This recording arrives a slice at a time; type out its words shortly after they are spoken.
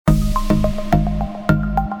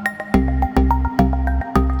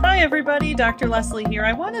everybody, Dr. Leslie here.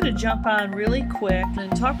 I wanted to jump on really quick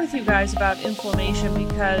and talk with you guys about inflammation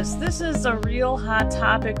because this is a real hot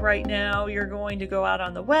topic right now. You're going to go out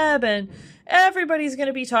on the web and everybody's going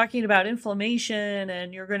to be talking about inflammation,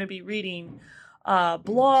 and you're going to be reading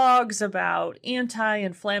blogs about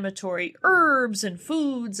anti-inflammatory herbs and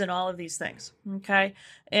foods and all of these things. Okay.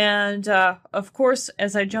 And of course,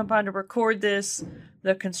 as I jump on to record this,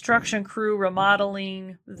 the construction crew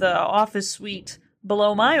remodeling the office suite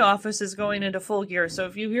below my office is going into full gear. So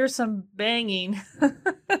if you hear some banging,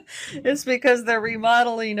 it's because they're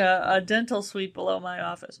remodeling a dental suite below my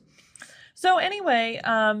office. So anyway,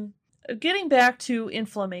 getting back to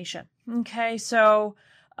inflammation. Okay, so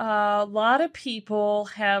a lot of people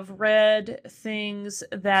have read things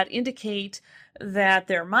that indicate that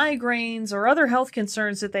their migraines or other health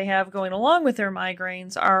concerns that they have going along with their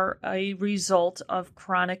migraines are a result of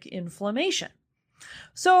chronic inflammation.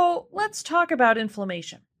 So let's talk about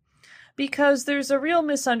inflammation, because there's a real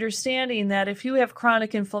misunderstanding that if you have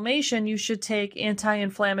chronic inflammation, you should take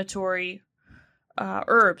anti-inflammatory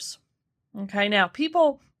herbs. Okay, now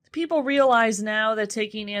people realize now that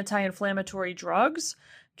taking anti-inflammatory drugs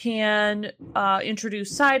can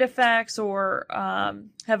introduce side effects or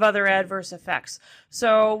have other adverse effects.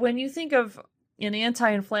 So when you think of an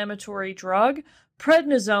anti-inflammatory drug,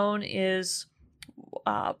 prednisone is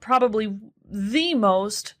probably the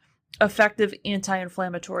most effective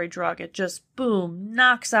anti-inflammatory drug. It just, boom,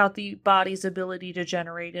 knocks out the body's ability to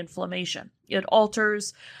generate inflammation. It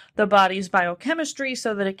alters the body's biochemistry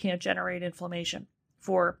so that it can't generate inflammation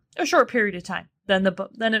for a short period of time. Then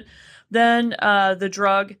the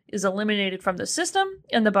drug is eliminated from the system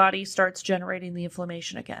and the body starts generating the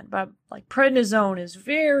inflammation again. But like prednisone is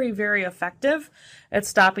very, very effective at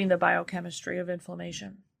stopping the biochemistry of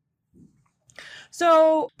inflammation.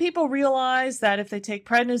 So people realize that if they take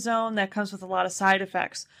prednisone, that comes with a lot of side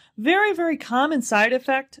effects. Very, very common side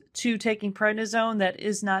effect to taking prednisone that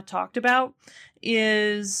is not talked about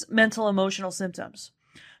is mental emotional symptoms.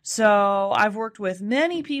 So I've worked with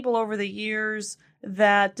many people over the years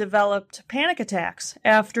that developed panic attacks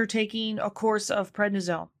after taking a course of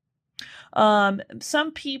prednisone.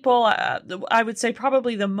 Some people, I would say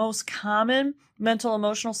probably the most common mental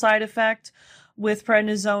emotional side effect with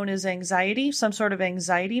prednisone is anxiety, some sort of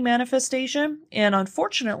anxiety manifestation. And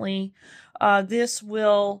unfortunately, this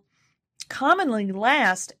will commonly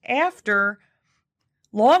last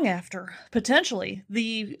long after, potentially,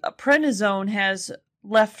 the prednisone has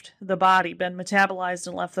left the body, been metabolized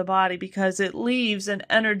and left the body, because it leaves an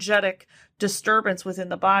energetic disturbance within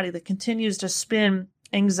the body that continues to spin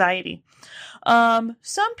anxiety.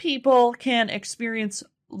 Some people can experience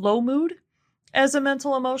low mood as a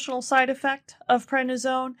mental emotional side effect of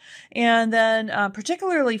prednisone. And then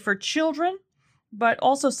particularly for children, but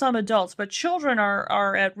also some adults, but children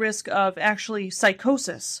are at risk of actually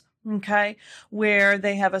psychosis, okay, where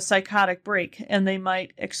they have a psychotic break and they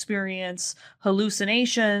might experience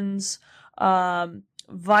hallucinations,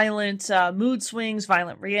 violent mood swings,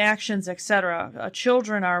 violent reactions, etc.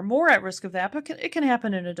 Children are more at risk of that, but it can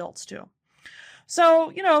happen in adults too.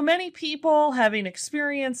 So, many people having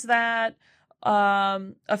experienced that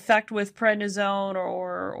effect with prednisone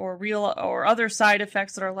or other side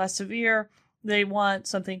effects that are less severe, they want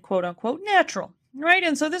something quote unquote natural, right?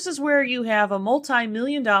 And so this is where you have a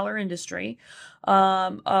multi-million-dollar industry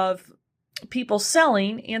of people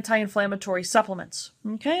selling anti-inflammatory supplements.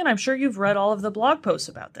 Okay, and I'm sure you've read all of the blog posts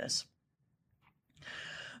about this.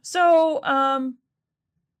 So,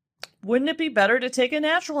 wouldn't it be better to take a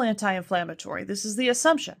natural anti-inflammatory? This is the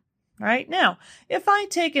assumption. Right now, if I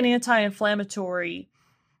take an anti-inflammatory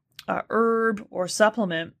herb or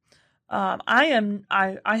supplement, I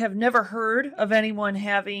have never heard of anyone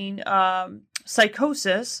having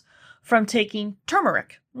psychosis from taking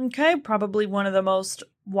turmeric. Okay, probably one of the most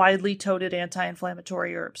widely touted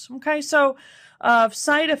anti-inflammatory herbs. Okay, so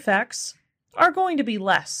side effects are going to be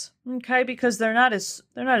less. Okay, because they're not as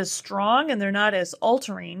strong and they're not as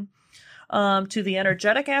altering to the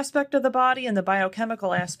energetic aspect of the body and the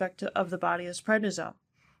biochemical aspect of the body as prednisone.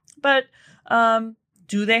 But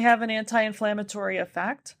do they have an anti-inflammatory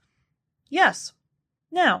effect? Yes.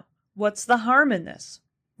 Now, what's the harm in this?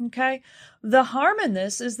 Okay, the harm in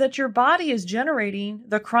this is that your body is generating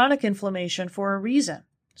the chronic inflammation for a reason.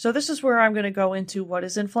 So this is where I'm going to go into what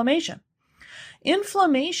is inflammation.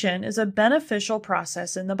 Inflammation is a beneficial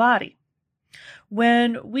process in the body.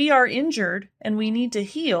 When we are injured and we need to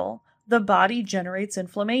heal, the body generates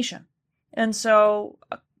inflammation. And so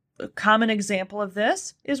a common example of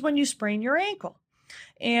this is when you sprain your ankle.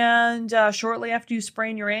 And shortly after you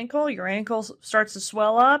sprain your ankle starts to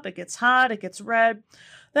swell up, it gets hot, it gets red.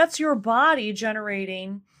 That's your body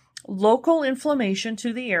generating local inflammation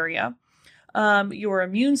to the area. Your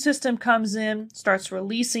immune system comes in, starts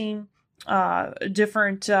releasing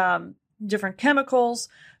different chemicals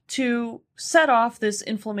to set off this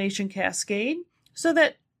inflammation cascade so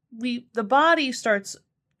that the body starts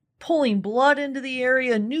pulling blood into the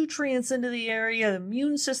area, nutrients into the area,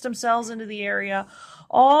 immune system cells into the area,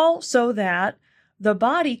 all so that the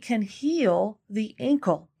body can heal the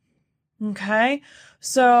ankle. Okay?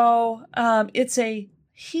 So it's a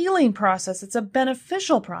healing process. It's a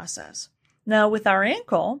beneficial process. Now, with our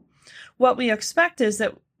ankle, what we expect is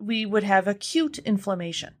that we would have acute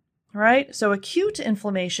inflammation, right? So acute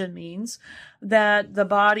inflammation means that the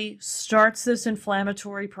body starts this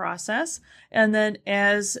inflammatory process, and then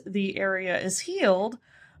as the area is healed,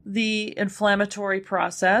 the inflammatory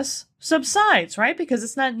process subsides, right? Because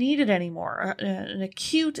it's not needed anymore. An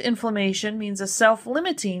acute inflammation means a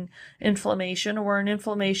self-limiting inflammation or an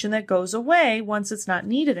inflammation that goes away once it's not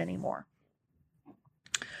needed anymore.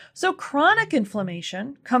 So chronic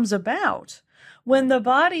inflammation comes about when the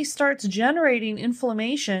body starts generating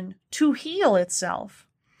inflammation to heal itself,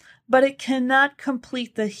 but it cannot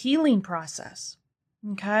complete the healing process.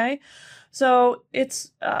 Okay? So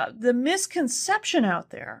it's the misconception out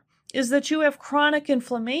there is that you have chronic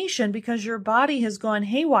inflammation because your body has gone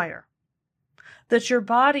haywire, that your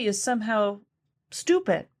body is somehow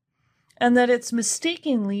stupid, and that it's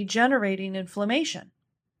mistakenly generating inflammation.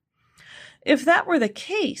 If that were the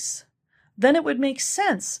case, then it would make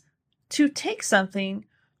sense to take something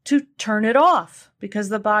to turn it off because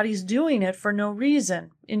the body's doing it for no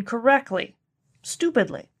reason, incorrectly,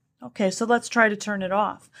 stupidly. Okay, so let's try to turn it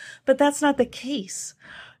off. But that's not the case.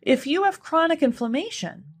 If you have chronic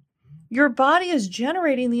inflammation, your body is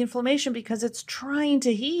generating the inflammation because it's trying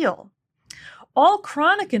to heal. All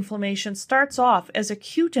chronic inflammation starts off as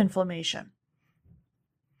acute inflammation,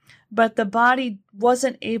 but the body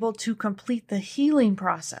wasn't able to complete the healing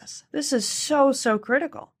process. This is so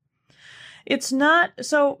critical. It's not,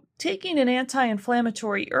 so taking an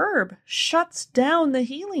anti-inflammatory herb shuts down the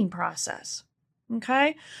healing process.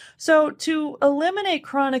 Okay? So to eliminate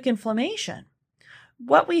chronic inflammation,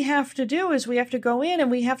 what we have to do is we have to go in and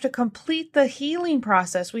we have to complete the healing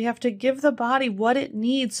process. We have to give the body what it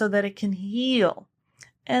needs so that it can heal.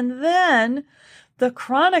 And then the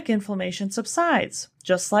chronic inflammation subsides,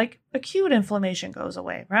 just like acute inflammation goes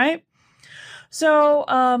away, right? So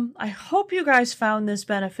I hope you guys found this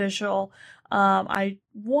beneficial. I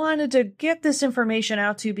wanted to get this information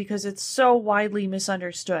out to you because it's so widely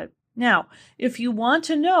misunderstood. Now, if you want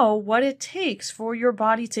to know what it takes for your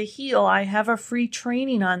body to heal, I have a free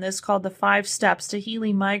training on this called the 5 Steps to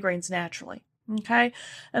Healing Migraines Naturally. Okay?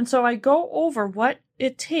 And so I go over what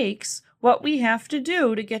it takes, what we have to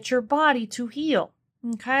do to get your body to heal.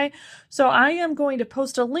 Okay? So I am going to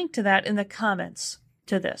post a link to that in the comments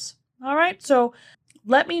to this. All right? So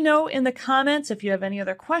let me know in the comments if you have any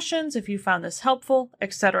other questions, if you found this helpful,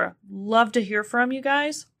 etc. Love to hear from you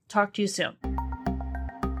guys. Talk to you soon.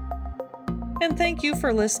 And thank you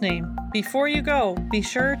for listening. Before you go, be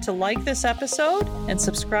sure to like this episode and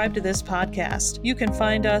subscribe to this podcast. You can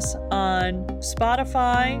find us on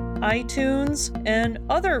Spotify, iTunes, and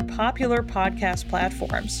other popular podcast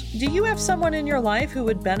platforms. Do you have someone in your life who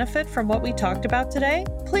would benefit from what we talked about today?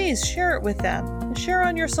 Please share it with them. Share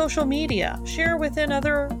on your social media. Share within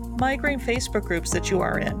other migraine Facebook groups that you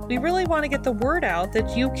are in. We really want to get the word out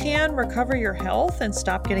that you can recover your health and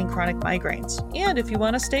stop getting chronic migraines. And if you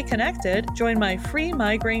want to stay connected, join my free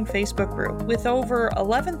migraine Facebook group with over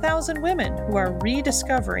 11,000 women who are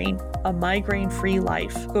rediscovering a migraine-free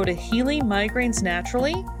life. Go to Healing Migraines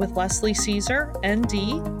Naturally with Leslie Caesar, ND,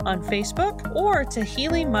 on Facebook, or to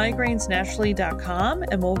healingmigrainesnaturally.com,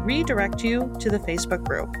 and we'll redirect you to the Facebook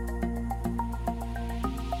group.